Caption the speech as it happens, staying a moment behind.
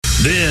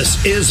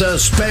This is a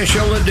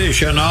special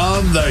edition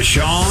of The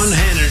Sean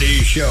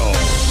Hannity Show.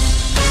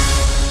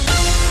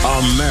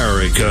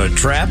 America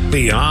trapped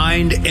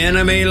behind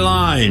enemy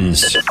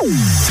lines.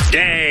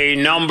 Day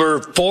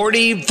number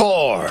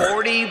 44.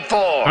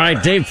 All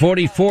right, day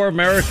 44.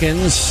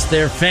 Americans,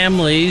 their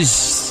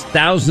families,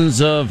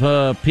 thousands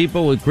of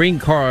people with green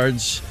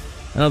cards,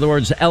 in other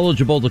words,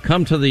 eligible to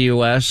come to the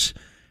U.S.,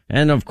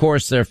 and, of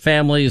course, their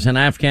families and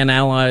Afghan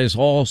allies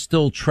all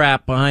still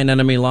trapped behind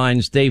enemy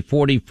lines. Day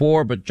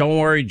 44. But don't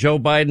worry, Joe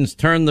Biden's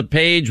turned the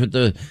page with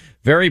the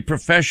very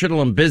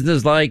professional and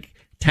businesslike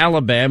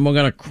Taliban. We're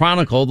going to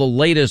chronicle the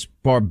latest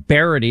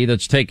barbarity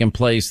that's taken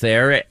place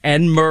there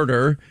and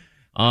murder.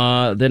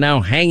 They're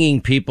now hanging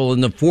people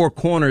in the four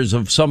corners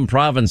of some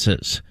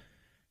provinces.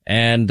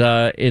 And they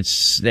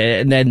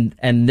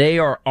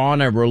are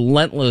on a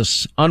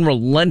relentless,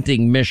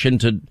 unrelenting mission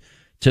to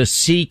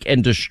seek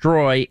and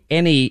destroy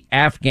any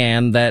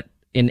Afghan that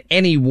in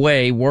any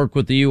way worked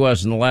with the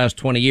U.S. in the last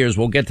 20 years.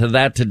 We'll get to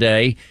that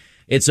today.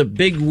 It's a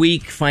big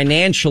week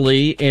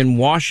financially in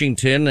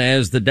Washington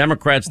as the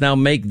Democrats now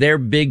make their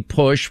big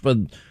push for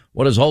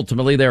what is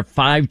ultimately their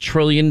 $5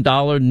 trillion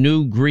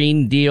new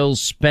Green Deal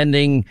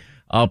spending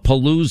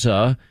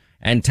palooza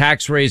and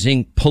tax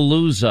raising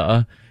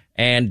palooza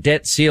and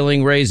debt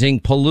ceiling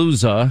raising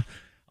palooza.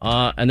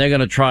 And they're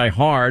going to try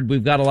hard.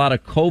 We've got a lot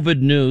of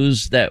COVID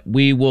news that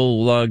we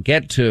will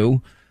get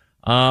to.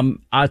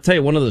 I'll tell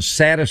you one of the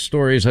saddest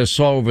stories I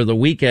saw over the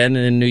weekend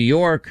in New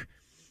York.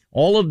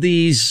 All of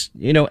these,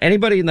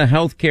 anybody in the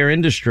healthcare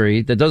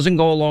industry that doesn't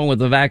go along with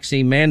the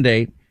vaccine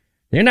mandate,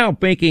 they're now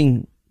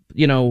making,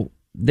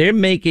 they're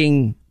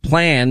making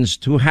plans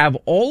to have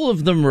all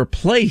of them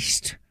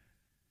replaced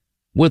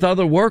with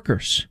other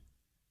workers.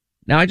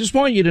 Now, I just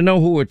want you to know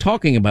who we're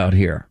talking about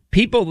here.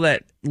 People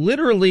that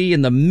literally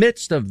in the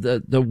midst of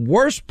the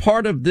worst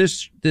part of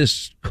this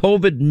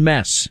COVID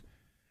mess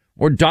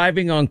were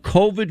diving on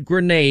COVID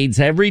grenades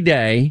every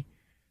day,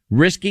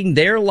 risking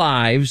their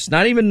lives,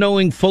 not even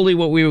knowing fully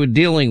what we were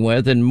dealing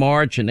with in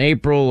March and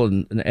April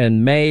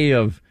and May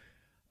of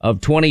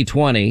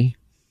 2020.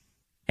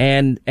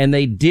 And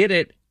they did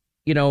it,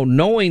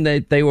 knowing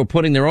that they were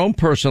putting their own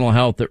personal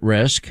health at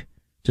risk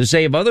to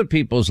save other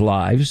people's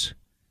lives.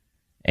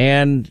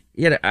 And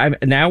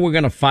now we're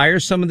going to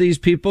fire some of these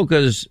people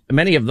because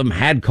many of them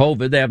had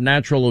COVID. They have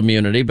natural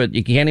immunity, but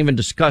you can't even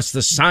discuss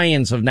the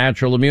science of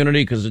natural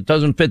immunity because it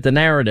doesn't fit the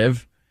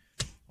narrative.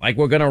 Like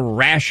we're going to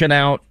ration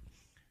out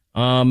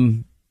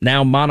now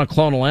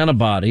monoclonal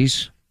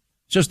antibodies.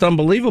 It's just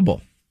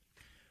unbelievable.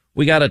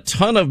 We got a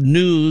ton of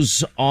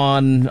news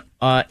on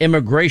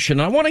immigration.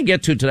 I want to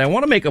get to today. I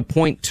want to make a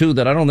point, too,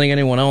 that I don't think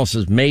anyone else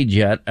has made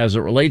yet as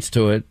it relates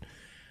to it.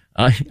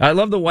 I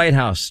love the White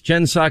House.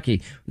 Jen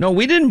Psaki. No,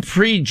 we didn't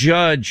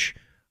prejudge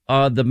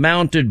the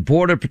mounted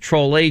Border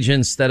Patrol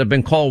agents that have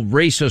been called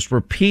racist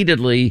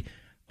repeatedly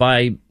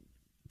by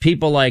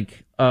people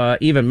like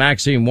even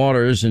Maxine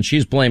Waters, and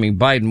she's blaming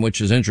Biden,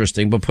 which is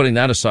interesting, but putting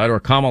that aside,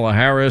 or Kamala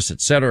Harris, et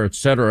cetera, et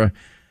cetera.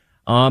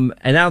 And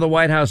now the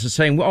White House is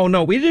saying, oh,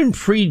 no, we didn't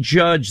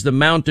prejudge the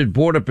mounted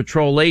Border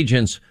Patrol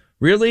agents.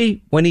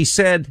 Really? When he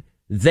said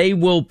they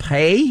will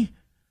pay?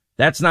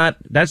 That's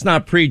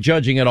not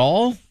prejudging at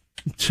all.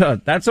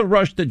 That's a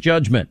rush to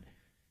judgment.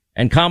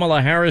 And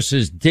Kamala Harris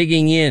is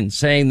digging in,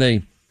 saying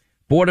the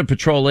Border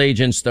Patrol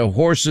agents, the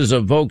horses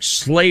evoke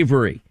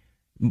slavery.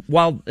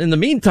 While in the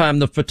meantime,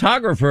 the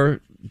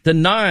photographer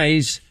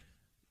denies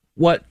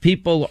what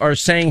people are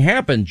saying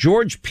happened.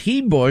 George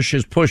P. Bush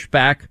has pushed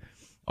back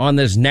on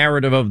this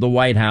narrative of the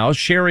White House,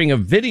 sharing a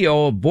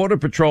video of Border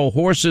Patrol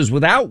horses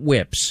without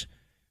whips.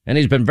 And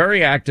he's been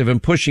very active in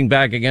pushing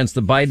back against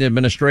the Biden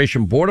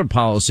administration border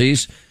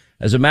policies.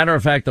 As a matter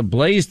of fact, the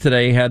Blaze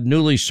today had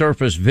newly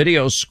surfaced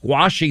video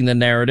squashing the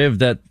narrative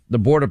that the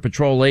Border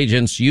Patrol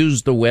agents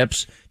used the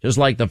whips, just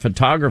like the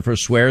photographer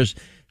swears.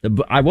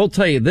 I will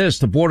tell you this,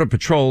 the Border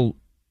Patrol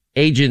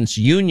agents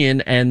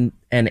union and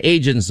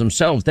agents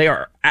themselves, they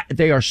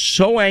are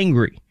so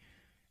angry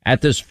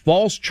at this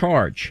false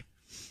charge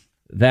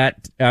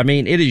that, I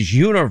mean, it is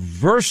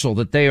universal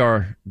that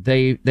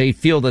they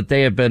feel that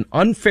they have been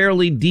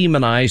unfairly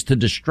demonized to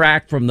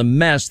distract from the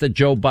mess that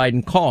Joe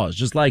Biden caused,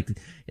 just like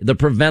the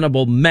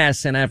preventable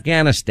mess in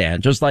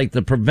Afghanistan, just like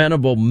the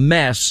preventable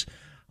mess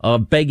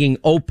of begging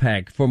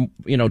OPEC for,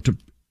 to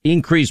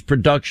increase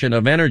production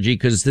of energy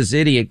because this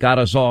idiot got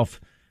us off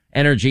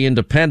energy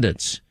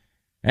independence.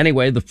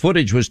 Anyway, the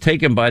footage was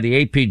taken by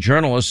the AP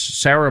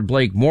journalist Sarah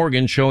Blake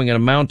Morgan, showing a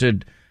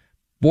mounted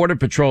Border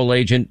Patrol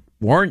agent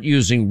weren't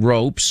using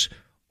ropes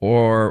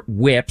or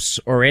whips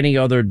or any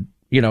other,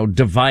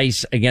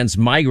 device against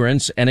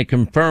migrants. And it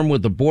confirmed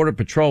what the Border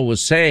Patrol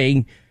was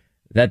saying,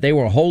 that they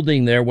were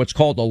holding their what's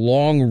called a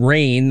long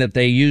rein that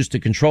they use to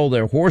control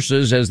their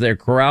horses as they're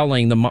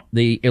corralling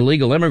the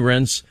illegal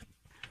immigrants.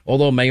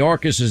 Although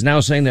Mayorkas is now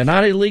saying they're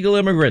not illegal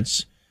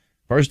immigrants.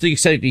 First he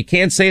said you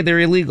can't say they're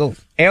illegal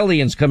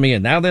aliens coming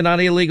in. Now they're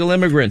not illegal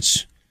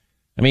immigrants.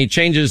 I mean, he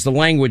changes the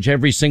language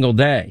every single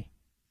day.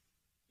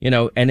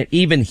 And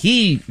even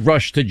he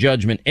rushed to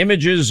judgment.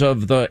 Images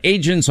of the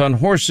agents on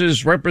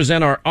horses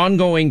represent our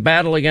ongoing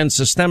battle against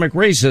systemic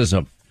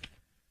racism.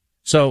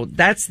 So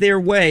that's their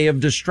way of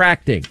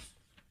distracting.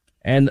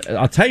 And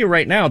I'll tell you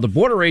right now, the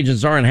border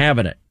agents aren't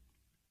having it.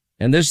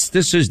 And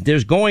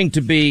there's going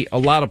to be a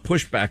lot of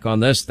pushback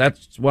on this.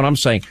 That's what I'm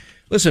saying.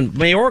 Listen,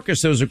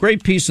 Mayorkas, there was a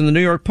great piece in the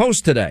New York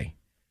Post today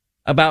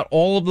about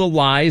all of the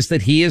lies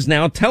that he is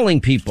now telling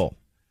people.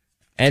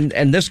 And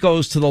this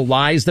goes to the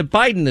lies that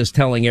Biden is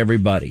telling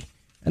everybody,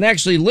 and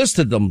actually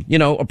listed them,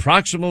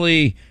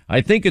 approximately,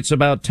 I think it's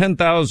about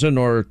 10,000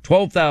 or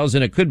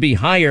 12,000. It could be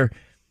higher.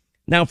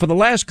 Now, for the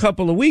last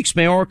couple of weeks,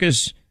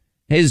 Mayorkas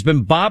has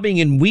been bobbing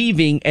and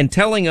weaving and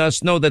telling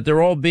us, no, that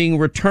they're all being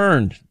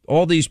returned.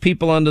 All these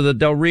people under the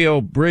Del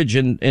Rio Bridge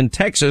in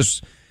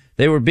Texas,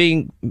 they were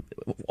being,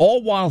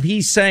 all while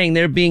he's saying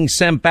they're being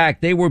sent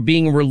back, they were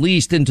being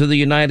released into the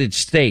United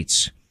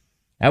States.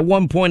 At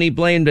one point, he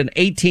blamed an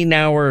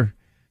 18-hour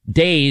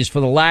days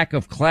for the lack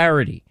of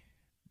clarity.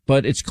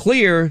 But it's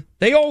clear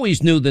they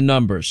always knew the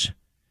numbers.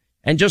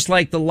 And just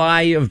like the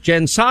lie of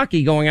Jen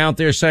Psaki going out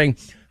there saying,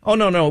 oh,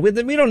 no, we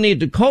don't need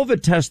to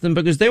COVID test them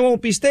because they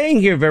won't be staying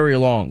here very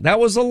long. That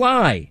was a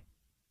lie.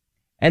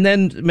 And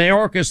then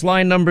Mayorkas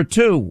line number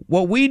 2.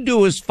 What we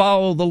do is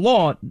follow the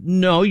law.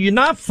 No, you're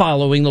not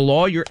following the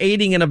law. You're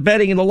aiding and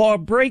abetting in the law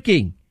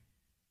breaking.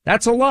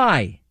 That's a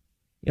lie.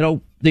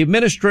 The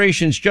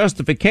administration's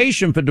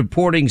justification for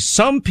deporting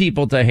some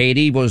people to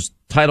Haiti was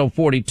Title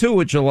 42,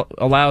 which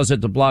allows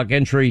it to block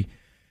entry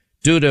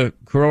due to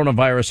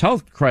coronavirus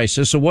health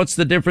crisis. So what's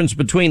the difference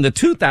between the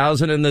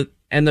 2,000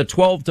 and the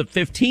 12 to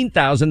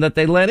 15,000 that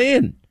they let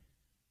in?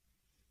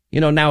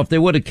 Now, if they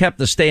would have kept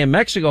the stay in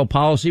Mexico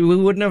policy, we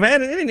wouldn't have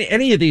had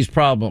any of these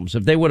problems.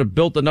 If they would have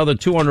built another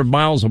 200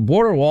 miles of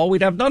border wall,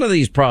 we'd have none of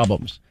these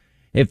problems.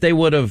 If they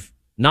would have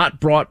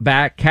not brought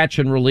back catch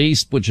and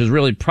release, which is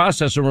really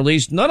process and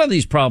release, none of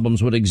these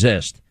problems would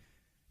exist.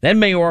 Then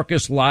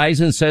Mayorkas lies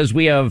and says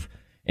we have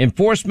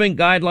enforcement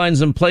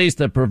guidelines in place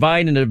that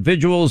provide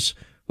individuals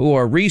who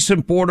are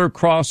recent border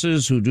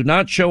crossers who do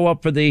not show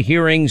up for the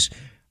hearings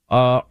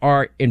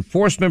are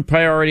enforcement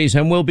priorities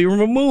and will be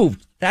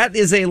removed. That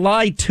is a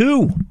lie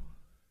too,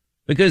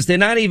 because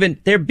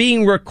they're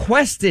being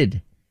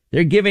requested.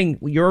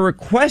 You're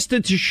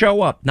requested to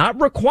show up,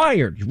 not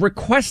required,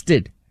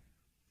 requested.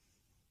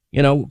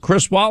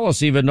 Chris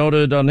Wallace even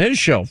noted on his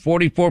show,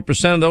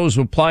 44% of those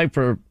who apply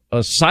for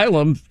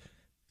asylum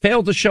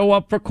failed to show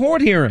up for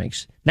court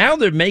hearings. Now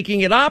they're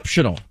making it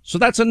optional. So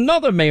that's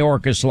another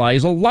Mayorkas lie.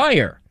 He's a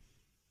liar.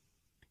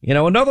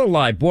 Another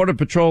lie, Border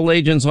Patrol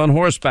agents on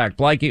horseback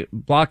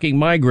blocking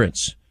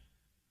migrants,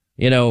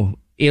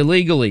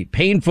 illegally,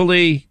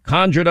 painfully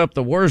conjured up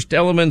the worst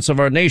elements of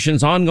our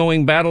nation's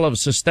ongoing battle of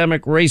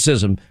systemic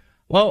racism.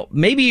 Well,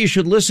 maybe you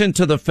should listen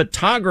to the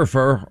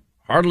photographer,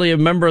 hardly a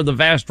member of the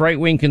vast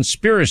right-wing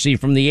conspiracy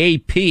from the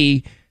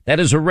AP, that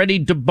has already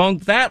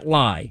debunked that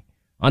lie,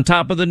 on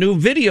top of the new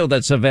video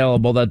that's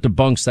available that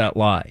debunks that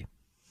lie.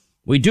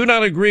 We do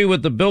not agree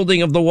with the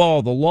building of the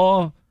wall. The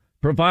law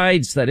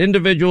provides that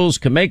individuals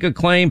can make a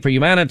claim for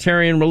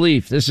humanitarian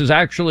relief. This is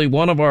actually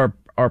one of our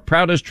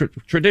proudest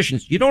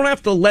traditions. You don't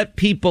have to let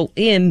people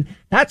in.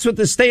 That's what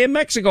the Stay in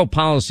Mexico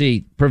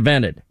policy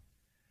prevented.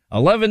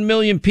 11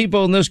 million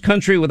people in this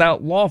country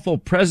without lawful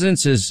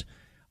presence is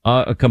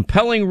a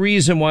compelling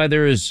reason why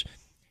there is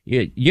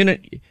an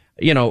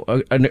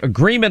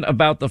agreement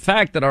about the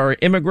fact that our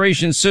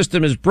immigration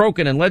system is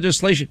broken and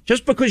legislation.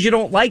 Just because you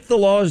don't like the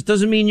laws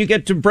doesn't mean you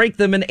get to break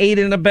them and aid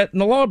and abet in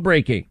the law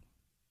breaking.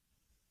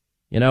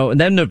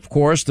 And then, of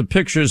course, the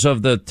pictures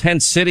of the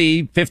tent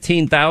city,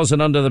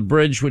 15,000 under the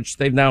bridge, which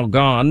they've now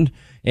gone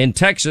in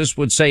Texas,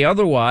 would say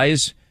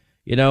otherwise.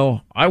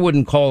 I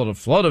wouldn't call it a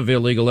flood of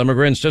illegal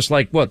immigrants, just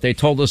like what they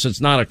told us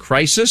it's not a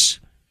crisis.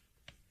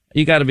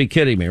 You got to be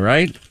kidding me,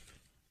 right?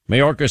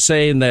 Mayorkas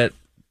saying that,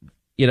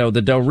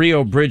 the Del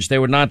Rio Bridge, they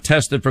were not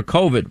tested for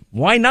COVID.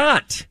 Why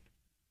not?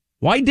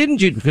 Why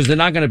didn't you? Because they're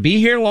not going to be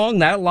here long,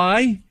 that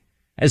lie?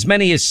 As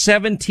many as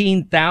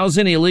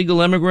 17,000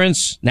 illegal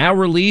immigrants now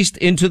released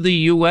into the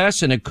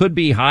U.S., and it could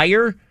be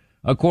higher,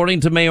 according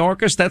to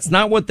Mayorkas. That's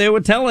not what they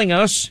were telling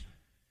us.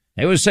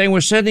 They were saying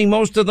we're sending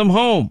most of them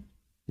home.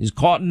 He's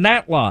caught in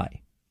that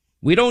lie.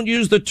 We don't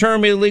use the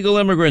term illegal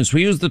immigrants.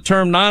 We use the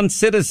term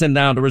non-citizen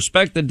now to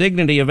respect the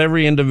dignity of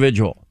every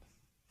individual.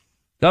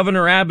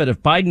 Governor Abbott,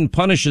 if Biden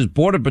punishes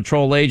Border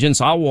Patrol agents,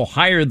 I will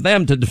hire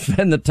them to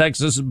defend the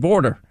Texas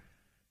border.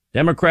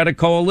 Democratic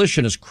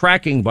coalition is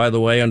cracking, by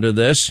the way, under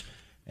this.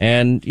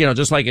 And,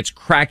 just like it's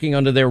cracking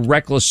under their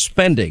reckless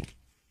spending.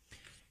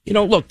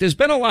 Look, there's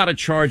been a lot of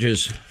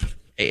charges,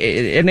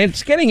 and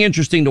it's getting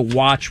interesting to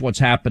watch what's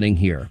happening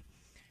here.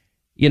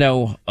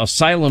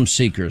 Asylum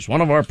seekers,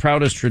 one of our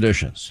proudest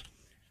traditions.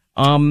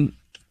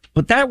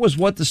 But that was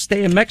what the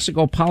Stay in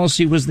Mexico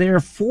policy was there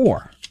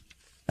for.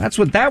 That's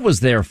what that was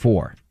there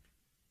for.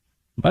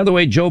 By the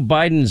way, Joe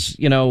Biden's,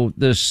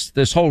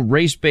 this whole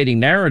race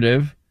baiting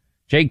narrative,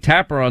 Jake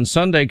Tapper on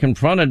Sunday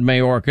confronted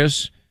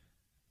Mayorkas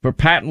for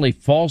patently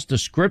false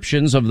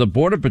descriptions of the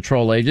Border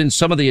Patrol agents.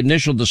 Some of the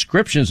initial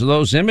descriptions of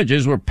those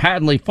images were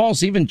patently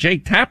false. Even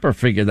Jake Tapper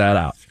figured that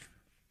out.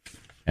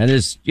 And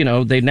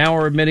they now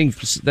are admitting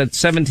that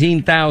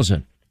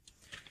 17,000.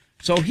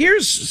 So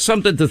here's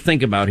something to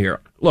think about here.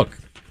 Look,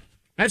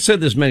 I've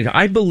said this many times.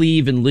 I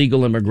believe in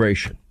legal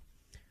immigration.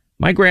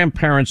 My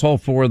grandparents, all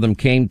four of them,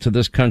 came to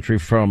this country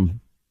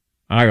from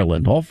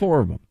Ireland. All four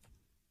of them.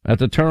 At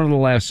the turn of the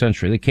last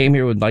century, they came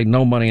here with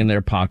no money in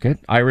their pocket.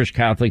 Irish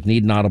Catholic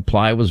need not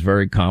apply was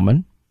very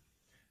common.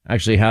 I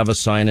actually have a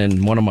sign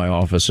in one of my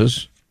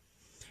offices.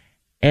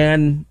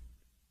 And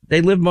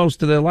they lived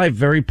most of their life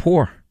very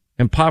poor,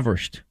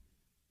 impoverished.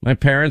 My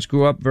parents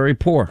grew up very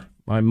poor.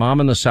 My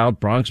mom in the South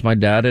Bronx, my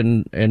dad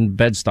in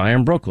Bed-Stuy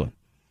in Brooklyn.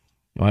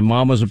 My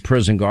mom was a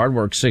prison guard,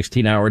 worked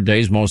 16-hour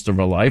days most of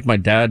her life. My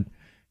dad,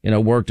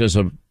 worked as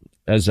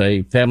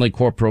a family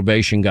court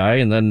probation guy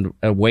and then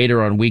a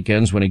waiter on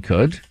weekends when he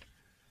could.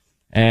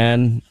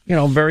 And,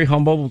 very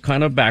humble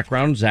kind of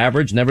backgrounds,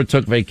 average, never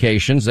took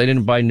vacations. They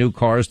didn't buy new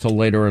cars till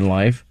later in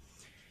life.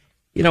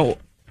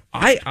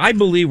 I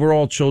believe we're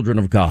all children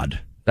of God.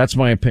 That's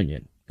my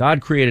opinion.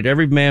 God created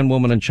every man,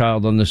 woman, and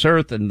child on this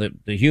earth, and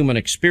the human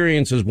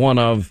experience is one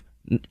of,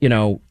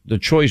 the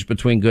choice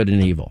between good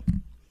and evil.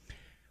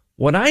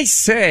 When I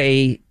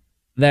say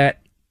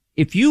that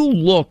if you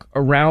look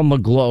around the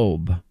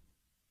globe,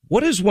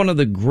 what is one of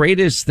the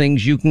greatest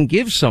things you can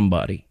give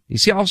somebody? You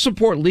see, I'll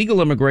support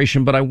legal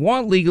immigration, but I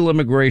want legal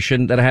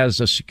immigration that has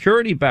a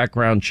security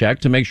background check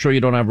to make sure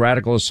you don't have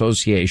radical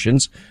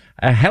associations,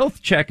 a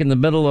health check in the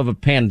middle of a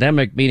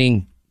pandemic,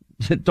 meaning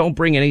don't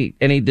bring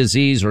any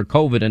disease or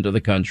COVID into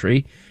the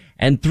country.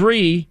 And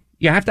 3,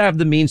 you have to have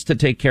the means to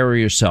take care of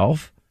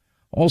yourself.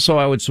 Also,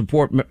 I would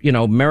support,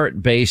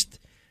 merit-based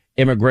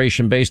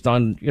immigration based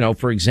on,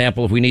 for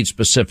example, if we need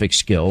specific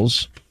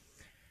skills.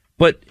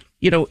 But,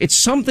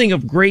 it's something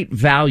of great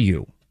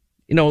value.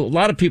 A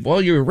lot of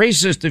people, you're a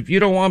racist if you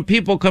don't want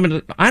people coming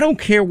to, I don't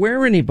care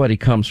where anybody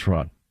comes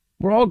from.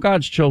 We're all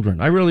God's children.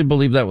 I really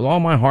believe that with all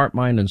my heart,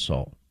 mind, and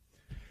soul.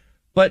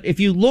 But if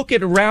you look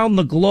at around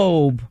the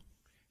globe,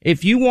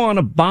 if you want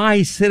to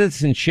buy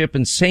citizenship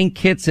in St.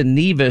 Kitts and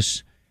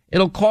Nevis,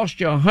 it'll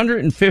cost you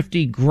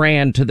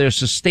 $150,000 to their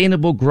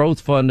sustainable growth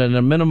fund and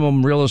a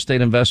minimum real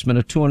estate investment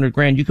of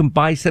 $200,000. You can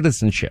buy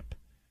citizenship.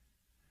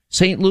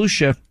 St.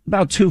 Lucia,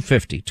 about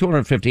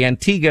 $250.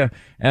 Antigua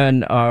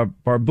and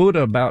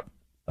Barbuda, about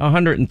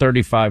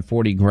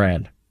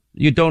 $135-40,000.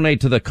 You donate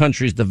to the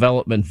country's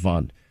development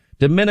fund.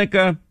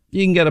 Dominica,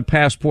 you can get a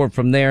passport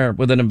from there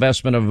with an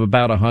investment of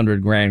about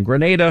 $100,000.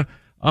 Grenada,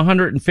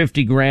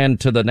 $150,000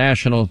 to the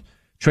National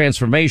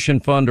Transformation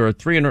Fund, or a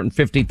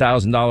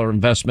 $350,000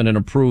 investment in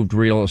approved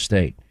real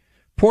estate.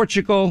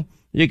 Portugal,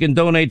 you can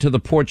donate to the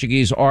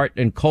Portuguese art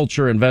and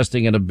culture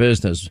investing in a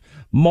business.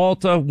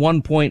 Malta,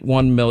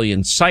 $1.1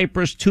 million.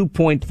 Cyprus,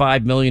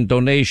 $2.5 million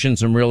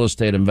donations and real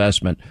estate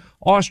investment.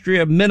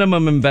 Austria,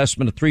 minimum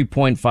investment of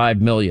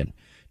 $3.5 million.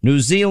 New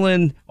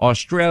Zealand,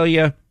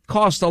 Australia,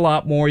 cost a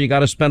lot more. You got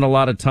to spend a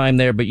lot of time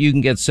there, but you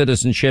can get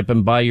citizenship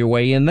and buy your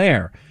way in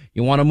there.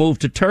 You want to move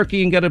to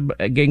Turkey and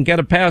get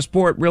a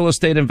passport, real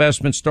estate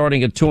investment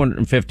starting at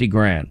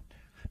 $250,000.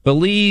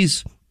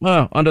 Belize,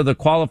 under the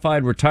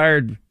qualified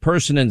retired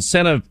person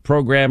incentive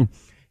program,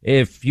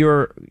 if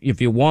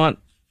you want,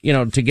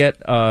 to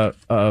get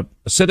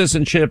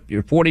citizenship,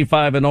 you're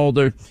 45 and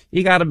older,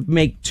 you got to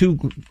make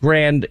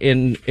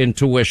 $2,000 in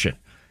tuition.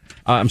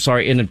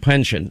 In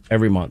pension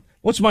every month.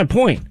 What's my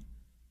point?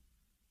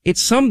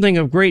 It's something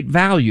of great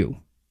value.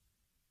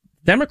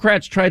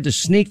 Democrats tried to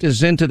sneak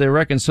this into their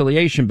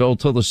reconciliation bill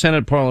till the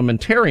Senate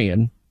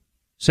parliamentarian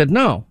said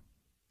no.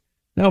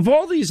 Now, if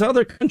all these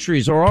other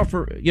countries are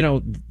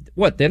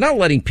they're not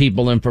letting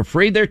people in for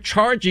free. They're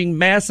charging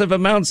massive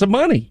amounts of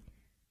money.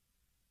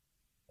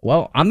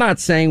 Well, I'm not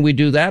saying we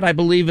do that. I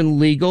believe in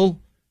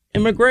legal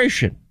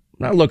immigration.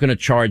 I'm not looking to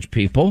charge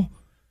people,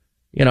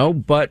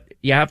 but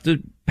you have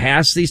to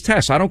pass these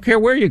tests. I don't care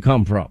where you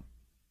come from.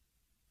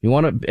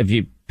 If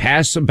you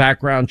pass a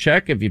background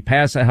check, if you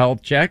pass a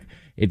health check,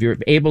 if you're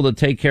able to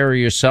take care of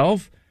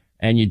yourself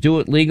and you do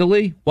it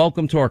legally,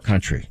 welcome to our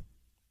country.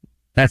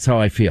 That's how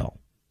I feel.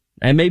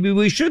 And maybe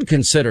we should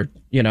consider,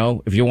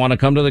 if you want to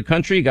come to the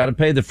country, you got to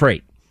pay the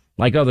freight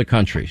like other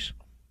countries.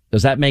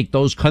 Does that make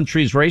those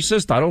countries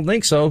racist? I don't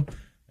think so.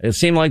 It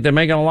seems like they're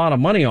making a lot of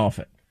money off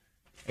it.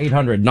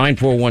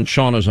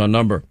 800-941-SEAN is our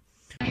number.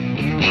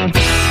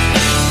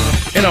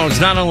 It's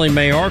not only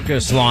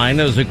Mayorkas lying.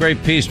 There was a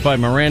great piece by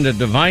Miranda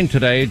Devine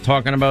today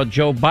talking about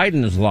Joe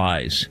Biden's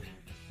lies.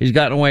 He's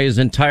gotten away his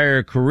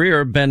entire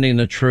career bending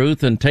the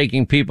truth and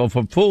taking people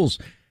for fools.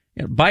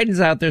 Biden's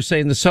out there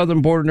saying the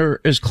southern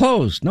border is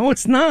closed. No,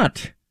 it's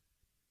not.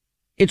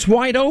 It's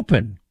wide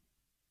open.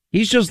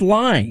 He's just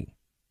lying.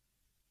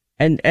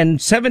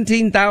 And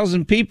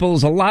 17,000 people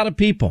is a lot of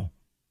people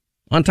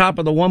on top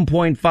of the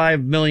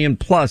 1.5 million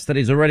plus that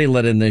he's already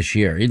let in this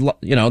year.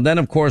 Then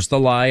of course the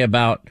lie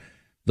about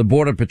the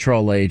Border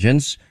Patrol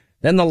agents.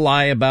 Then the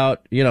lie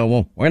about,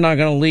 we're not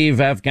going to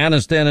leave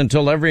Afghanistan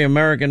until every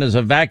American is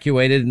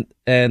evacuated.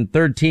 And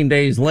 13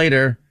 days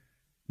later,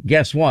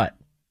 guess what?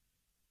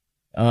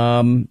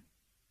 You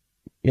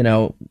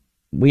know,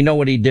 we know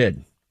what he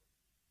did.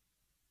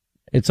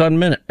 It's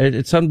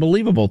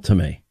unbelievable to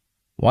me.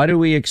 Why do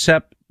we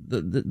accept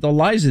the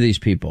lies of these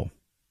people?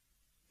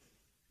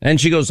 And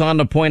she goes on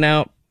to point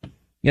out,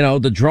 you know,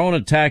 the drone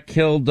attack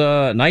killed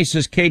an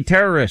ISIS-K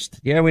terrorist.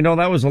 Yeah, we know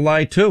that was a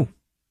lie, too.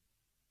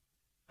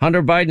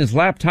 Hunter Biden's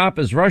laptop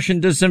is Russian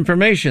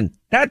disinformation.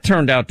 That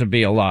turned out to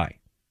be a lie.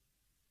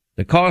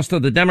 The cost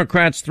of the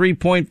Democrats'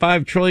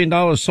 $3.5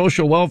 trillion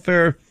social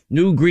welfare,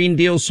 new Green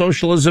Deal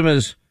socialism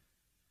is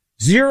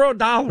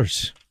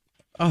 $0.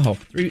 Oh,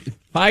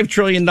 $5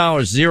 trillion,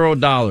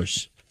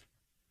 $0.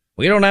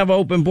 We don't have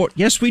open borders.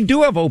 Yes, we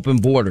do have open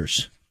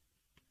borders.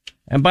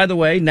 And by the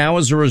way, now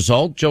as a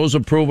result, Joe's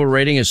approval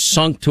rating is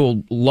sunk to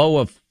a low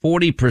of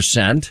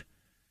 40%.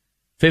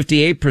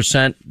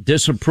 58%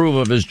 disapprove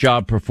of his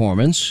job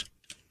performance.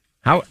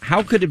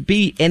 How could it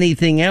be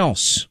anything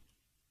else?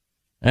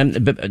 And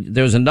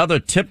there's another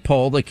tip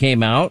poll that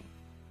came out,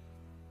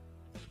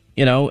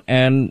 you know,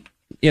 and,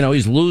 you know,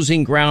 he's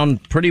losing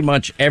ground pretty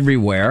much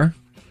everywhere.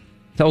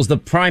 Tells the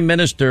Prime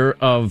Minister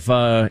of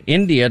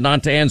India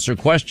not to answer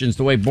questions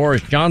the way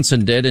Boris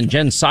Johnson did, and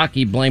Jen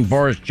Psaki blamed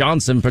Boris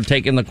Johnson for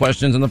taking the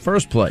questions in the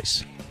first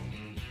place.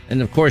 And,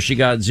 of course, you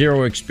got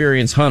zero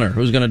experience Hunter.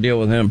 Who's going to deal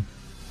with him?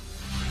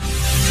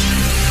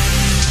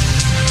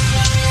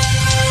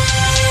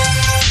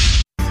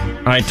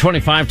 All right,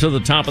 25 to the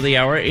top of the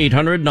hour.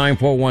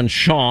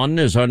 800-941-SEAN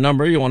is our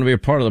number. You want to be a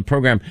part of the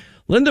program.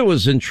 Linda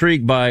was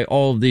intrigued by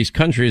all of these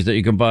countries that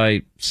you can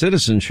buy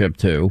citizenship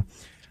to.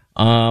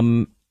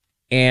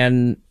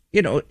 And,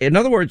 you know, in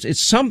other words,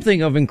 it's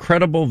something of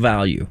incredible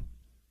value.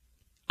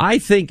 I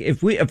think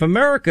if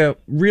America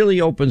really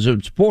opens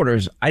its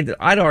borders, I'd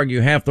argue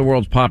half the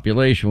world's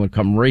population would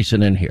come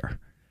racing in here,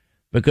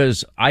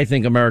 because I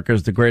think America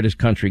is the greatest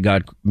country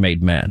God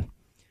made man.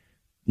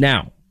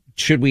 Now,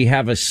 should we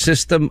have a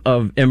system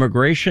of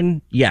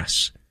immigration?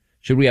 Yes.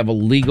 Should we have a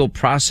legal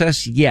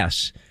process?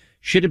 Yes.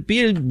 Should it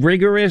be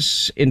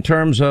rigorous in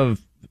terms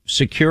of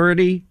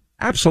security?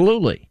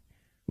 Absolutely.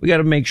 We got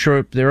to make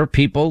sure there are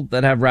people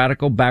that have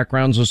radical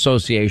backgrounds,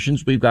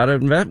 associations. We've got to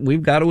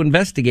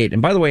investigate.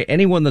 And by the way,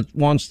 anyone that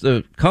wants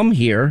to come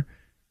here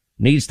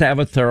needs to have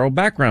a thorough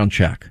background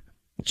check.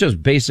 It's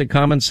just basic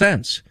common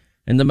sense.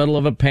 In the middle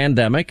of a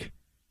pandemic,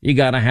 you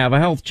got to have a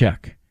health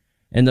check.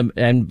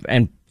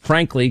 And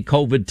frankly,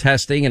 COVID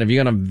testing, and if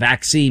you're going to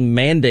vaccine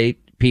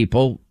mandate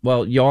people,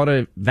 well, you ought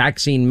to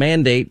vaccine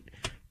mandate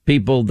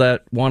people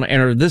that want to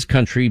enter this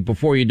country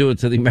before you do it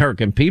to the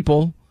American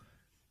people.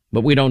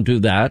 But we don't do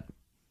that.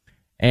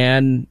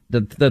 And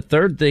the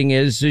third thing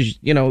is,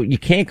 you know, you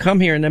can't come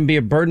here and then be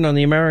a burden on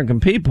the American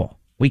people.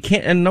 We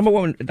can't. And number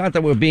one, not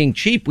that we're being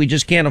cheap, we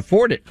just can't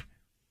afford it.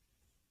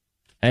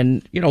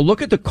 And, you know,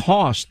 look at the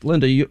cost.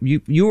 Linda,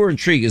 you were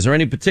intrigued. Is there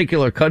any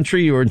particular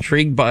country you were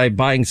intrigued by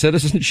buying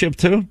citizenship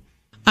to?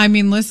 I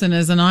mean, listen,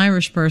 as an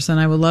Irish person,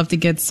 I would love to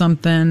get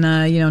something,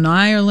 in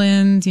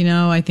Ireland. You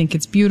know, I think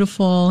it's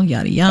beautiful,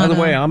 yada, yada. By the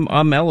way,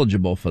 I'm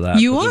eligible for that.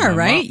 You are,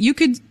 right?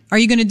 Are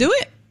you going to do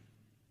it?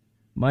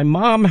 My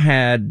mom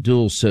had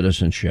dual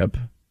citizenship,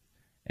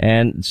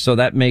 and so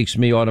that makes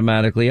me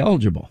automatically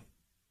eligible.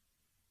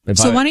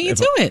 So why don't you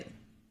do it?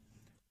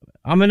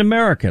 I'm an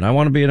American. I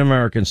want to be an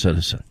American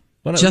citizen.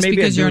 But just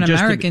because you're an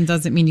American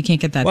doesn't mean you can't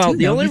get that too. Well,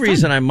 the only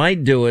reason I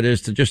might do it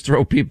is to just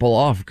throw people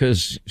off,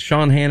 because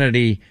Sean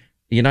Hannity,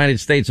 the United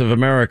States of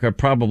America,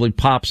 probably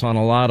pops on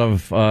a lot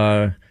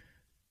of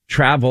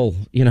travel,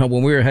 you know,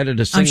 when we were headed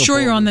to Singapore. I'm sure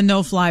you're on the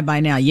no-fly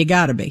by now. You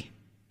got to be.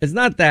 It's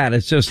not that.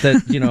 It's just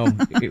that, you know.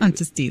 I'm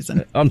just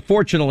teasing.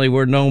 Unfortunately,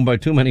 we're known by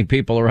too many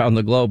people around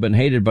the globe and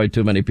hated by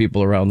too many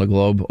people around the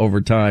globe over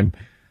time.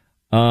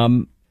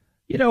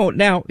 You know,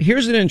 now,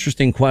 here's an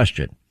interesting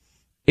question.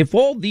 If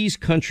all these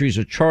countries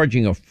are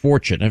charging a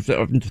fortune, if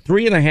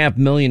 $3.5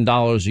 million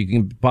you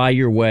can buy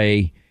your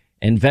way,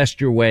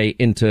 invest your way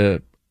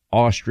into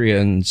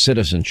Austrian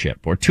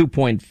citizenship, or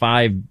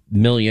 $2.5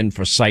 million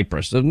for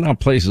Cyprus. They're not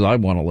places I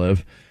want to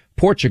live.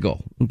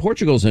 Portugal. And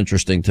Portugal's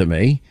interesting to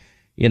me.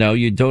 You know,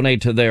 you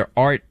donate to their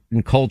art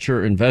and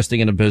culture, investing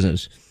in a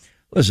business.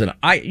 Listen,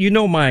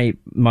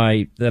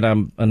 that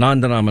I'm a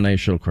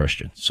non-denominational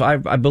Christian. So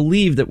I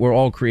believe that we're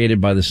all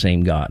created by the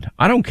same God.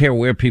 I don't care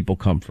where people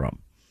come from.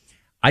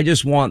 I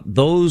just want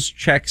those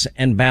checks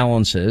and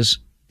balances.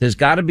 There's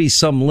got to be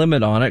some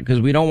limit on it,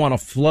 because we don't want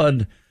to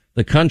flood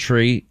the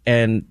country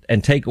and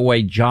take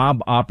away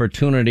job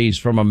opportunities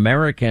from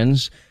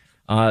Americans.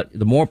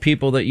 The more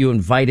people that you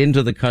invite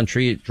into the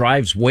country, it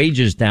drives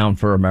wages down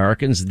for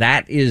Americans.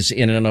 That is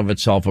in and of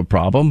itself a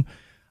problem.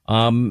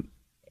 And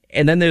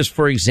then there's,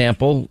 for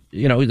example,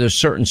 you know, there's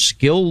certain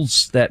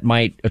skills that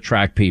might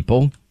attract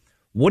people.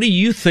 What do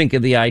you think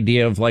of the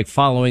idea of like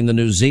following the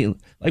New Zealand?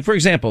 Like, for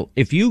example,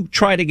 if you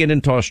try to get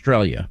into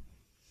Australia,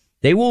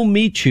 they will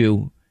meet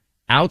you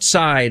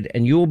outside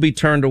and you will be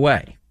turned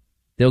away.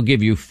 They'll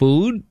give you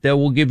food. They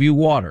will give you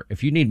water.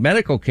 If you need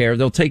medical care,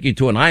 they'll take you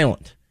to an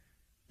island.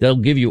 They'll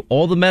give you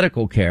all the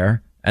medical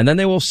care, and then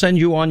they will send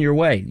you on your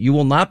way. You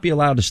will not be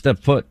allowed to step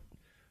foot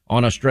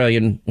on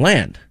Australian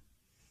land.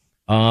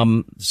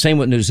 Same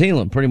with New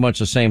Zealand, pretty much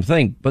the same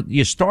thing. But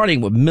you're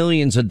starting with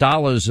millions of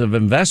dollars of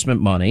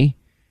investment money.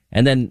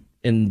 And then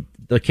in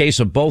the case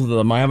of both of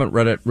them, I haven't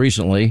read it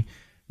recently,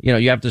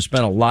 you have to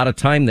spend a lot of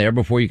time there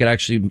before you could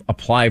actually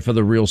apply for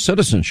the real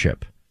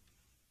citizenship.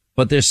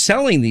 But they're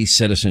selling these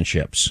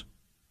citizenships.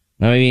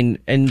 I mean,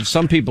 and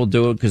some people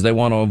do it because they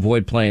want to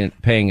avoid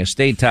paying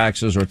estate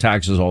taxes or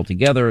taxes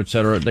altogether, et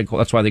cetera.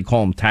 That's why they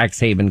call them tax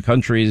haven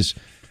countries.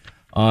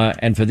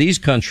 And for these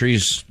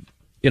countries,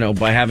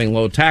 by having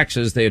low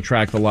taxes, they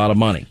attract a lot of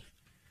money.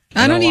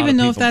 I don't even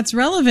know if that's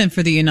relevant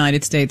for the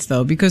United States,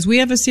 though, because we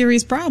have a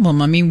serious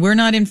problem. I mean, we're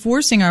not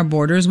enforcing our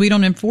borders. We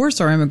don't enforce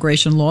our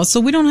immigration laws. So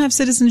we don't have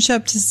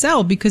citizenship to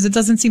sell because it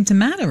doesn't seem to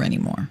matter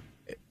anymore.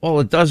 Well,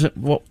 it doesn't.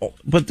 Well,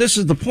 but this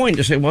is the point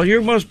to say, well,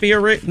 you must be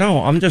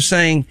no, I'm just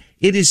saying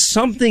it is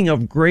something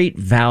of great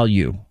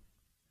value.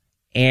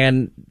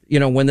 And,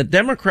 when the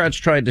Democrats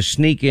tried to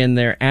sneak in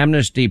their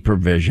amnesty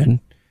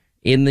provision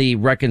in the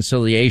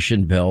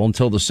reconciliation bill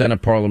until the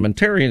Senate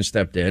parliamentarians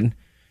stepped in,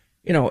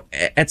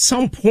 at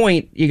some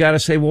point you got to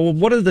say, well,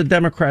 what is the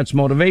Democrats'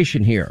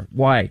 motivation here?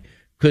 Why?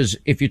 Because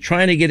if you're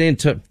trying to get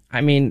into,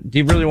 do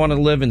you really want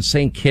to live in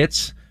St.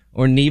 Kitts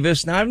or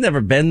Nevis? Now, I've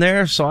never been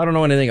there, so I don't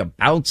know anything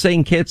about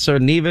St. Kitts or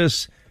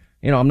Nevis.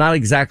 I'm not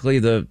exactly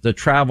the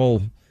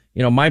travel,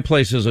 my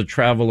places of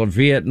travel are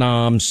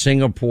Vietnam,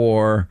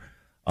 Singapore,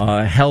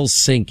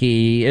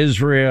 Helsinki,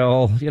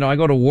 Israel. I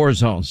go to war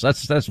zones.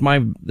 That's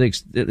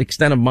the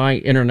extent of my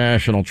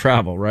international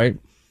travel, right?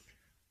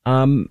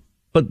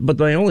 But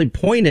my only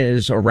point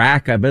is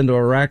Iraq. I've been to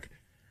Iraq.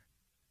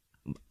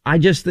 I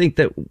just think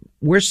that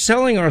we're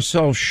selling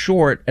ourselves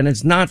short, and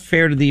it's not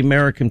fair to the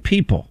American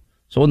people.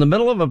 So in the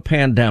middle of a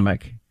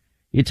pandemic,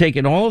 you're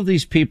taking all of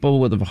these people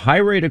with a high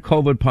rate of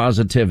COVID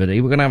positivity.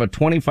 We're going to have a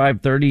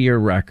 25, 30-year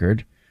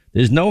record.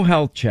 There's no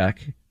health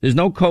check. There's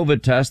no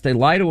COVID test. They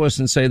lie to us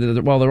and say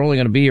that, well, they're only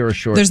going to be here a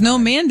short time. There's no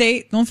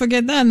mandate. Don't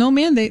forget that. No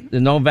mandate.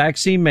 There's no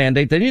vaccine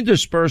mandate. Then you're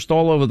dispersed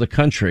all over the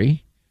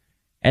country.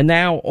 And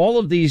now all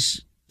of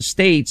these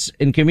states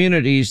and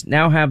communities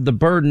now have the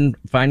burden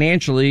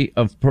financially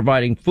of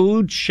providing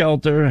food,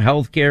 shelter,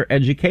 healthcare,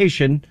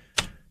 education,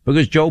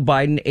 because Joe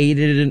Biden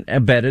aided and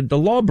abetted the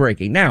law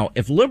breaking. Now,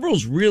 if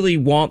liberals really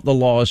want the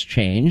laws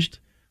changed,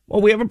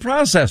 well, we have a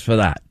process for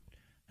that.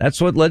 That's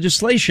what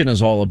legislation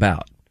is all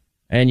about.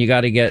 And you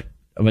got to get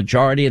a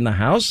majority in the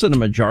House and a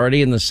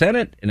majority in the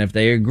Senate. And if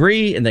they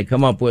agree and they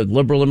come up with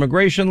liberal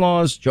immigration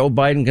laws, Joe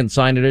Biden can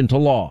sign it into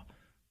law.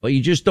 But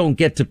you just don't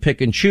get to pick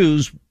and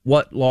choose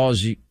what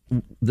laws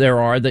there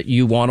are that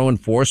you want to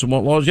enforce and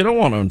what laws you don't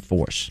want to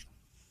enforce.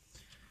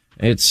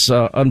 It's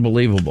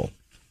unbelievable.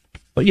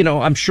 But,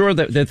 I'm sure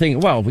that they're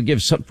thinking, well,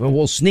 if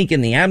we'll sneak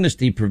in the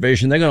amnesty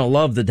provision, they're going to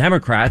love the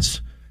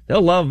Democrats.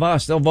 They'll love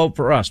us. They'll vote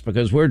for us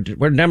because we're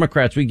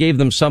Democrats. We gave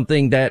them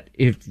something that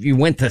if you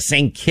went to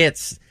St.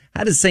 Kitts,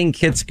 how does St.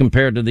 Kitts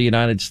compare to the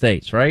United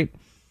States, right?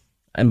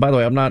 And by the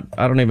way,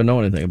 I don't even know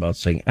anything about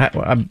St.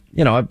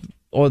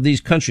 Or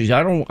these countries.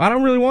 I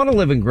don't really want to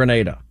live in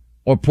Grenada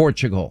or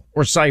Portugal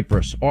or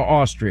Cyprus or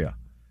Austria.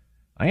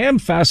 I am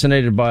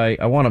fascinated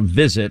I want to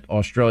visit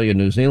Australia,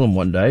 New Zealand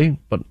one day,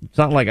 but it's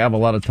not like I have a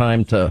lot of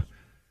time to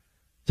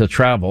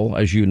travel,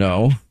 as you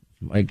know.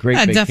 My great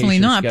vacation definitely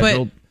not,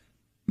 scheduled.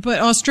 But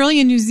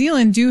Australia and New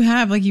Zealand do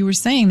have, like you were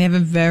saying, they have a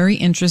very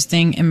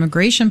interesting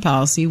immigration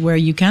policy where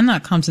you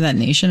cannot come to that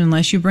nation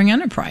unless you bring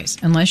enterprise,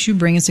 unless you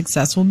bring a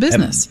successful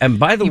business. And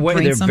by the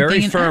way, they're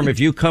very firm. If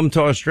you come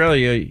to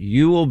Australia,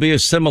 you will be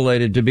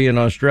assimilated to be an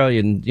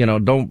Australian.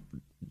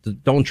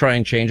 Don't try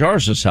and change our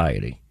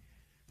society.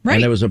 Right.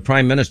 And there was a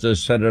prime minister who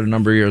said it a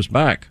number of years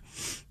back.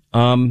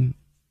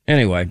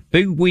 Anyway,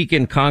 big week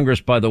in Congress,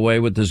 by the way,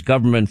 with this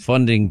government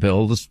funding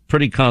bill. This is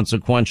pretty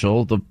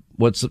consequential.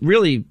 What's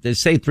really, they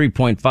say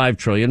 3.5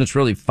 trillion. It's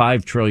really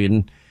 5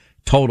 trillion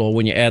total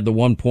when you add the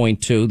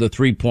 1.2, the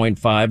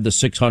 3.5, the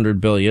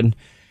 600 billion.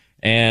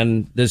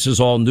 And this is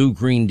all new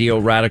Green Deal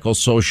radical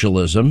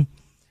socialism.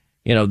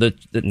 Now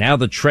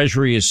the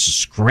Treasury is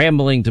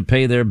scrambling to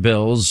pay their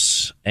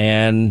bills.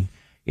 And,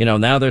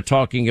 now they're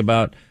talking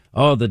about,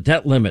 the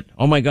debt limit.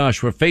 Oh my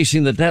gosh, we're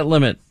facing the debt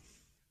limit.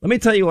 Let me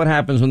tell you what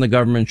happens when the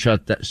government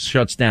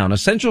shuts down.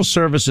 Essential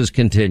services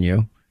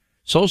continue.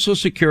 Social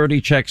Security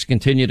checks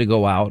continue to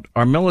go out.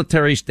 Our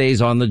military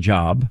stays on the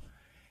job.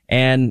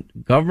 And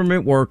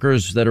government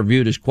workers that are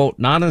viewed as, quote,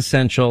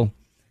 non-essential,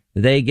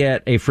 they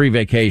get a free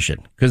vacation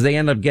because they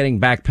end up getting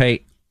back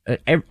pay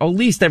at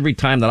least every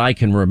time that I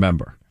can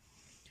remember.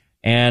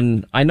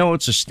 And I know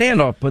it's a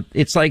standoff, but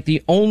it's like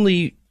the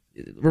only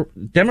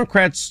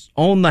Democrats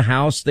own the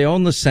House. They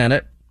own the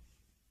Senate.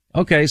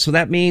 Okay, so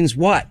that means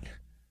what?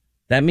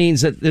 That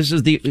means that this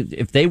is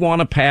if they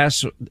want to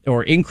pass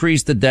or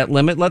increase the debt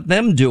limit, let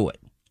them do it.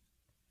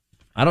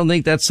 I don't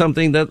think that's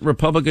something that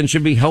Republicans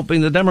should be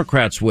helping the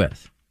Democrats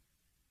with.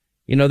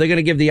 They're going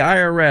to give the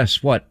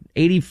IRS,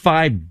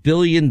 $85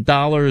 billion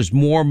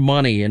more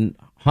money and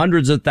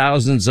hundreds of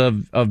thousands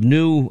of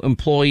new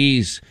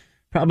employees,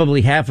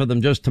 probably half of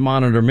them just to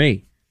monitor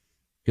me.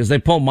 Because they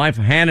pull my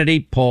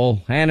Hannity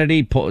pull.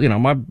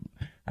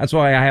 That's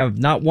why I have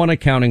not one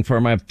accounting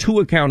firm. I have two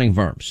accounting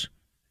firms.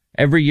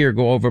 every year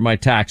go over my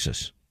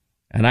taxes.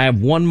 And I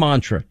have one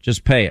mantra,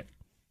 just pay it.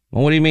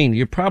 Well, what do you mean?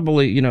 You're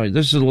probably,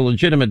 this is a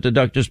legitimate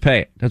deduct, just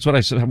pay it. That's what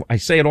I said. I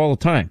say it all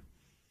the time.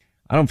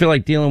 I don't feel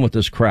like dealing with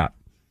this crap.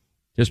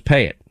 Just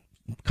pay it.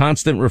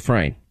 Constant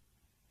refrain.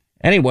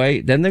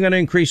 Anyway, then they're going to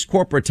increase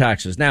corporate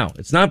taxes. Now,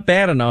 it's not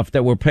bad enough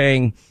that we're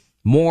paying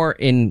more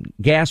in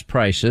gas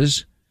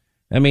prices.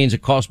 That means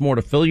it costs more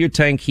to fill your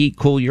tank, heat,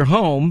 cool your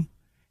home.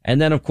 And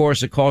then, of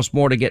course, it costs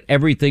more to get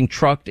everything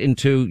trucked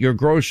into your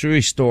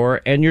grocery store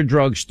and your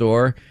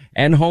drugstore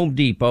and Home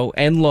Depot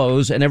and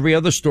Lowe's and every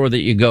other store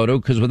that you go to.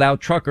 Because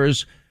without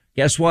truckers,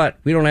 guess what?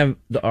 We don't have,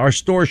 our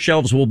store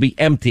shelves will be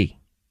empty.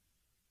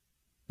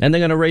 And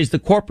they're going to raise the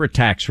corporate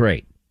tax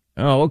rate.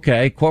 Oh,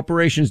 okay.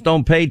 Corporations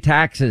don't pay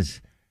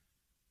taxes.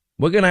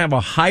 We're going to have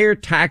a higher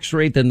tax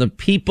rate than the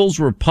People's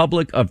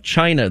Republic of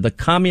China. The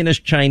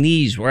communist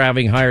Chinese were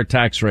having higher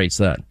tax rates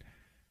then.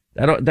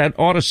 That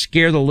ought to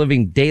scare the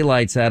living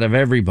daylights out of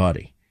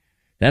everybody.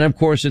 Then, of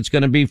course, it's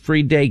going to be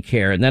free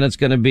daycare. And then it's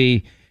going to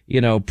be,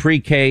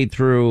 pre-K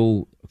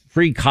through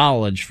free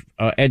college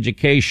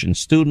education,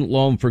 student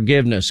loan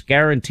forgiveness,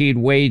 guaranteed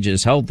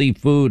wages, healthy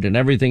food, and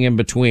everything in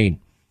between.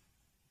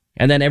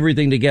 And then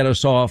everything to get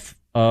us off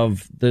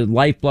of the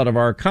lifeblood of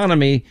our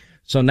economy.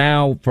 So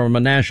now, from a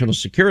national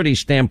security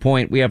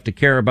standpoint, we have to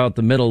care about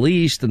the Middle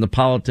East and the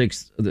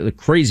politics, the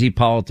crazy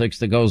politics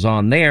that goes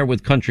on there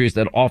with countries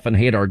that often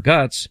hate our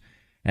guts.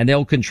 And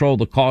they'll control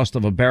the cost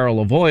of a barrel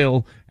of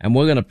oil, and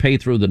we're going to pay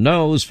through the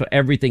nose for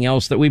everything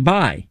else that we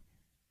buy.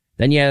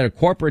 Then you add a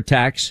corporate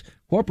tax.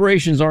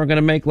 Corporations aren't going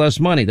to make less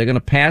money. They're going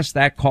to pass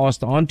that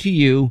cost on to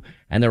you,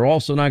 and they're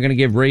also not going to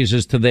give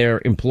raises to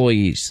their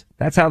employees.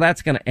 That's how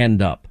that's going to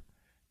end up.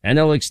 And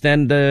they'll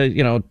extend,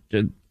 with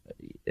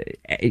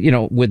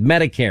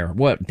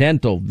Medicare,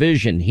 dental,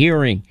 vision,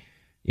 hearing,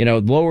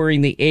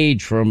 lowering the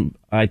age from,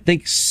 I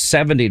think,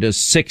 70 to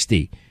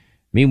 60.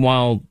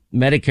 Meanwhile,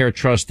 Medicare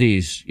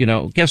trustees,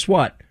 guess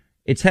what?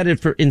 It's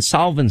headed for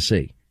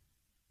insolvency.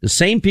 The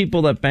same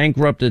people that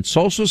bankrupted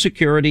Social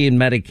Security and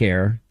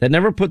Medicare, that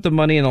never put the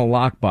money in a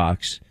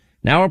lockbox,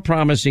 now are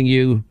promising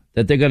you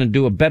that they're going to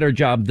do a better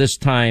job this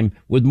time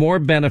with more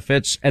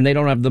benefits, and they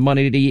don't have the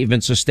money to even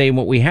sustain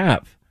what we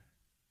have.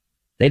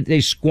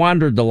 They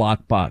squandered the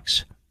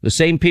lockbox. The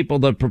same people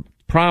that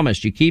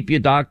promised you keep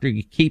your doctor,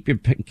 you keep your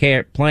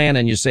care plan,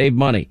 and you save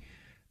money.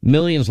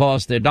 Millions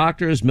lost their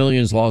doctors,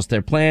 millions lost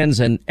their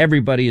plans, and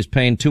everybody is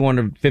paying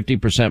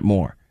 250%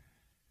 more.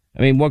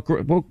 I mean,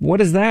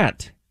 what is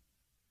that?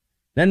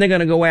 Then they're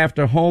going to go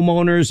after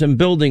homeowners and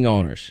building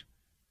owners.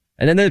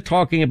 And then they're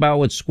talking about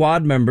with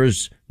squad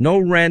members, no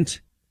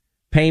rent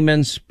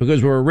payments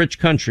because we're a rich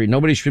country.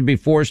 Nobody should be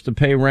forced to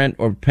pay rent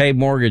or pay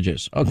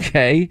mortgages.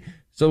 Okay.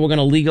 So we're going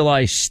to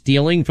legalize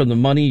stealing from the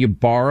money you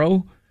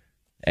borrow.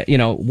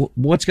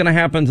 What's going to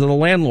happen to the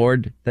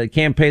landlord that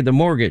can't pay the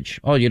mortgage?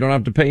 Oh, you don't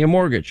have to pay your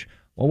mortgage.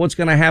 Well, what's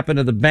going to happen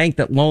to the bank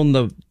that loaned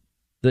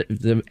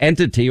the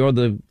entity or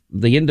the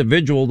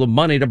individual the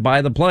money to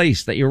buy the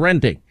place that you're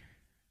renting?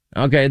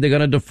 Okay, they're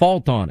going to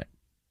default on it.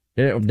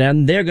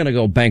 Then they're going to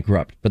go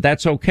bankrupt. But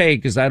that's okay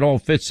because that all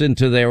fits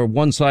into their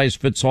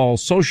one-size-fits-all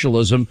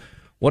socialism.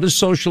 What does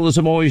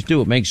socialism always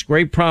do? It makes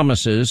great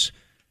promises.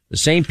 The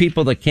same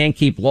people that can't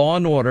keep law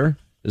and order,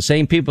 the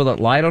same people that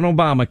lied on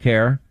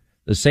Obamacare,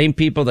 the same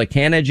people that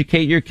can't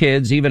educate your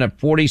kids, even at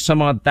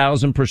 40-some-odd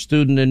thousand per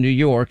student in New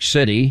York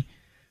City,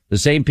 the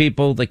same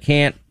people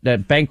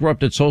that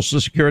bankrupted Social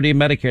Security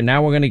and Medicare.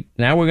 Now we're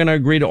going to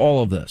agree to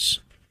all of this.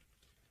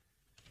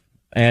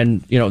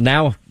 And,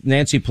 now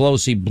Nancy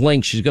Pelosi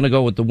blinks. She's going to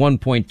go with the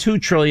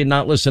 $1.2 trillion,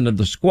 not listen to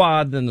the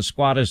squad. Then the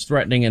squad is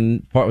threatening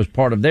and was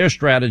part of their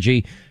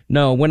strategy.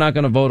 No, we're not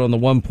going to vote on the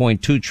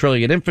 $1.2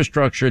 trillion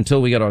infrastructure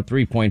until we get our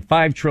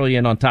 $3.5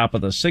 trillion on top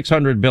of the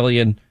 $600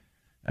 billion.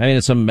 I mean,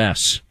 it's a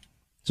mess.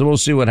 So we'll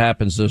see what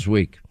happens this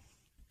week.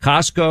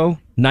 Costco,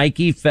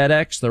 Nike,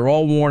 FedEx, they're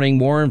all warning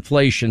more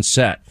inflation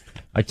set.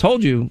 I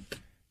told you,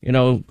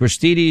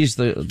 Gristedes,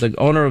 the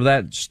owner of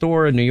that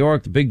store in New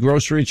York, the big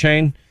grocery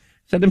chain,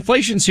 said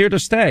inflation's here to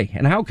stay.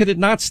 And how could it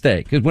not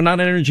stay? Because we're not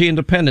energy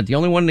independent. The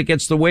only one that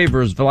gets the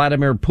waiver is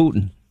Vladimir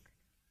Putin.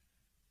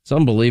 It's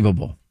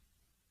unbelievable.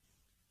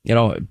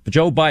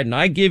 Joe Biden,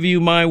 I give you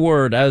my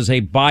word as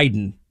a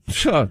Biden.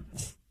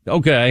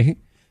 Okay.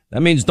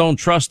 That means don't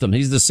trust him.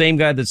 He's the same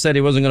guy that said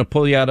he wasn't going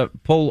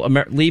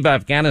to leave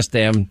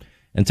Afghanistan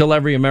until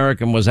every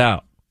American was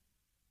out.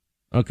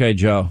 Okay,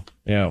 Joe.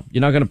 You're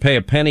not going to pay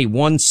a penny,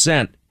 1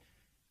 cent,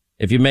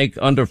 if you make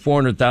under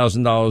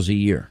 $400,000 a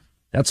year.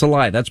 That's a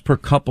lie. That's per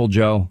couple,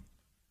 Joe.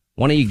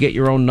 Why don't you get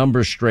your own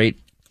numbers straight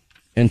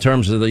in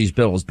terms of these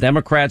bills?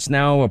 Democrats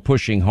now are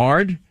pushing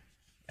hard,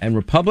 and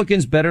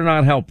Republicans better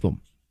not help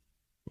them.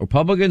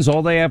 Republicans,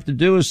 all they have to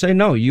do is say,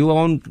 no, you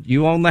own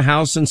the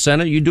House and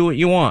Senate. You do what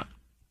you want.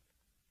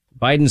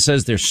 Biden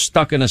says they're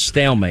stuck in a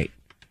stalemate.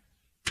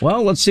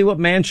 Well, let's see what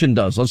Manchin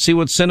does. Let's see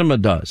what Sinema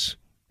does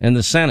in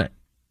the Senate.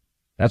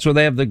 That's where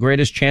they have the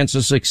greatest chance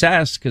of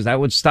success, because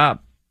that would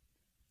stop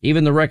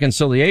even the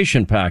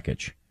reconciliation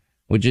package,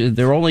 which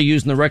they're only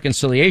using the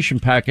reconciliation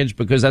package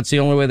because that's the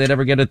only way they'd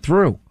ever get it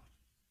through.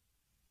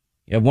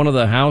 You have one of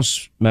the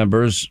House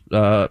members,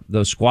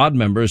 the squad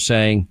members,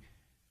 saying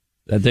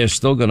that they're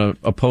still going to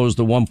oppose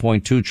the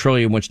 $1.2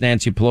 trillion, which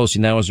Nancy Pelosi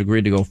now has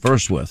agreed to go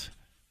first with.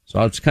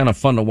 So it's kind of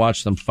fun to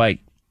watch them fight.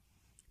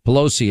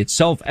 Pelosi, it's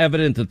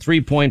self-evident the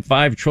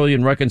 $3.5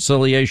 trillion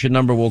reconciliation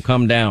number will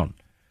come down.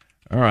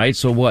 All right,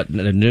 so what?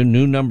 The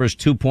new number is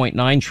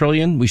 $2.9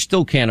 trillion? We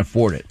still can't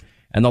afford it.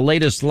 And the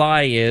latest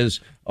lie is,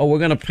 oh, we're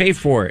going to pay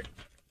for it.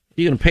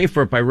 You're going to pay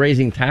for it by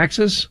raising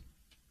taxes?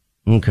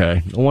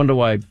 Okay. No wonder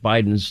why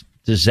Biden's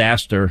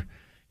disaster,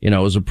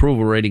 his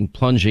approval rating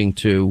plunging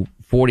to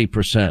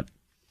 40%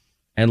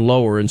 and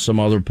lower in some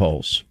other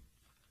polls.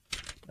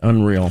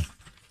 Unreal.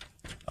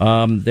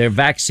 Their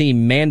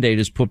vaccine mandate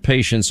has put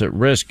patients at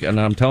risk. And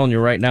I'm telling you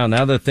right now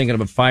they're thinking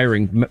about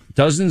firing.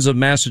 Dozens of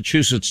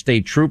Massachusetts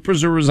state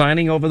troopers are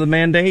resigning over the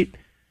mandate.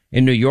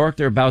 In New York,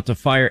 they're about to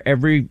fire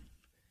every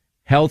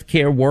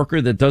healthcare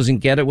worker that doesn't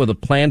get it with a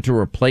plan to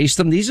replace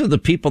them. These are the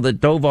people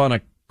that dove on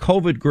a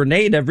COVID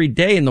grenade every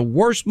day in the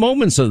worst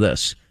moments of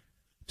this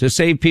to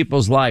save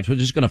people's lives. We're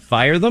just going to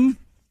fire them?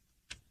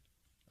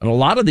 And a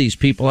lot of these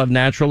people have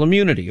natural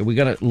immunity. Are we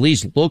going to at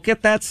least look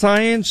at that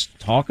science,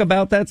 talk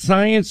about that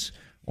science,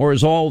 or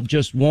is all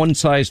just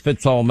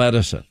one-size-fits-all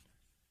medicine?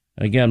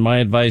 Again, my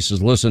advice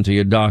is listen to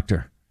your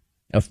doctor.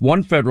 If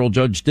one federal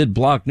judge did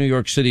block New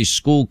York City's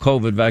school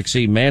COVID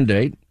vaccine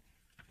mandate,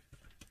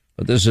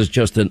 but this is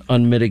just an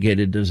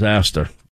unmitigated disaster.